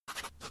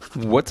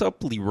What's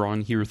up,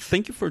 Leron here.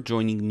 Thank you for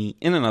joining me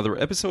in another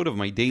episode of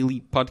my daily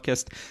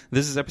podcast.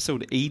 This is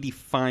episode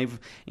 85,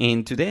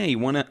 and today I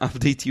want to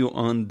update you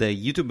on the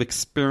YouTube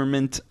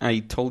experiment I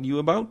told you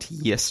about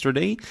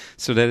yesterday.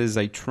 So that is,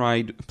 I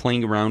tried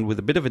playing around with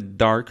a bit of a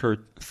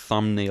darker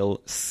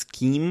thumbnail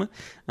scheme.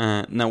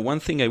 Now, one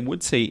thing I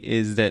would say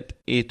is that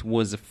it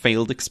was a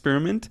failed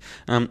experiment.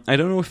 I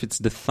don't know if it's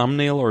the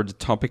thumbnail or the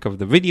topic of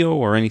the video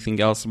or anything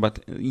else,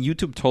 but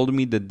YouTube told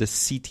me that the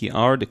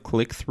CTR, the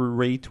click-through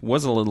rate,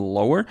 was a little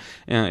lower.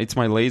 It's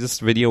my latest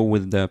video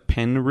with the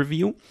pen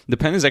review. The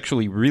pen is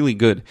actually really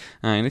good,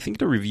 and I think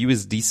the review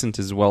is decent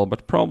as well,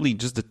 but probably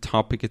just the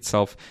topic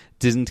itself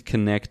didn't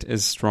connect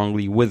as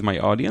strongly with my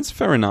audience.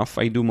 Fair enough,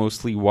 I do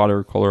mostly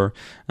watercolor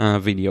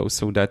videos,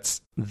 so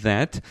that's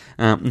that.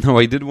 Now,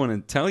 I did want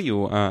to tell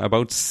you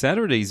about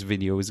Saturday's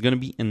video. Is going to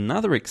be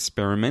another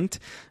experiment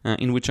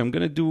in which I'm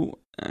going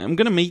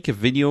to make a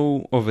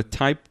video of a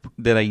type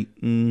that I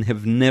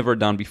have never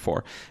done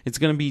before. It's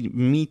going to be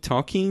me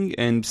talking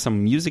and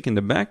some music in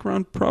the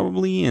background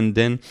probably, and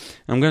then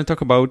I'm going to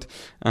talk about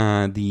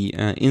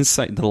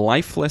the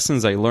life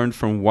lessons I learned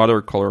from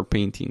watercolor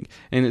painting.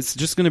 And it's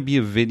just going to be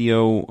a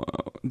video,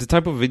 the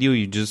type of video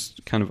you just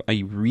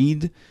I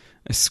read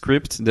a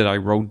script that I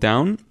wrote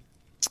down.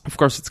 Of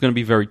course, it's going to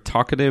be very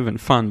talkative and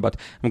fun, but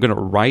I'm going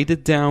to write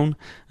it down,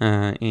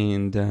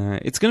 and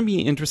it's going to be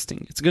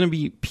interesting. It's going to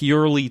be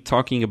purely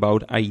talking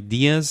about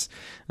ideas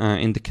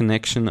and the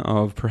connection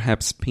of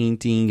perhaps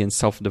painting and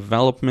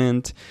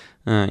self-development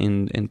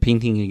and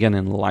painting again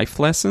and life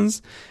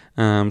lessons.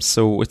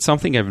 So it's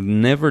something I've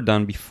never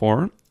done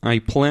before. I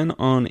plan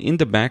on, in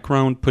the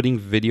background, putting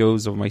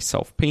videos of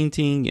myself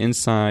painting,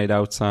 inside,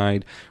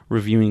 outside,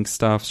 reviewing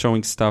stuff,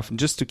 showing stuff,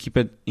 just to keep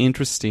it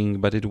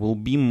interesting, but it will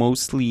be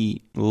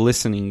mostly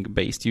listening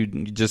based. You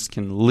just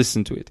can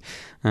listen to it.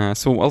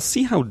 So I'll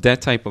see how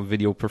that type of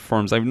video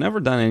performs. I've never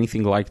done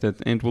anything like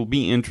that, and it will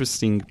be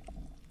interesting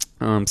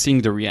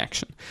seeing the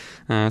reaction.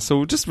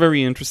 So just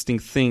very interesting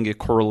thing, a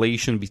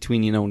correlation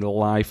between, the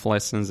life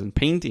lessons and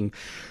painting,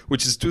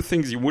 which is two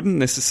things you wouldn't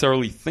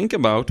necessarily think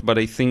about, but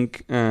I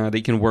think they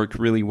can work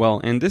really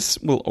well. And this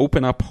will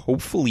open up,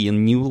 hopefully, a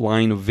new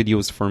line of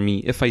videos for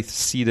me if I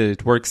see that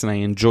it works and I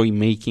enjoy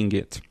making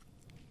it.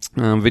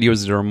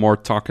 Videos that are more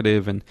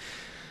talkative and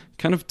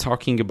kind of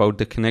talking about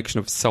the connection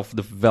of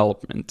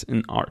self-development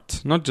in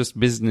art, not just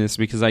business,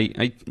 because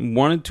I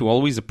wanted to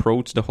always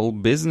approach the whole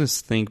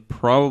business thing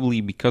probably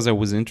because I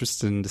was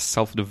interested in the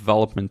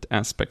self-development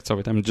aspects of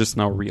it. I'm just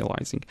now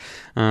realizing.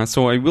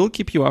 So I will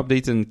keep you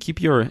updated and keep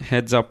your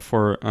heads up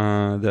for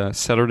the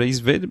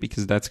Saturday's vid,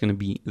 because that's going to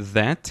be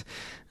that.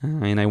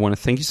 And I want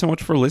to thank you so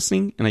much for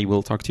listening, and I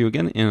will talk to you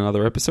again in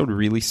another episode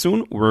really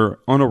soon. We're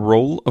on a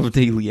roll of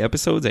daily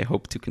episodes. I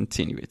hope to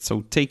continue it.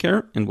 So take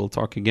care, and we'll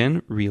talk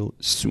again real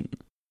soon.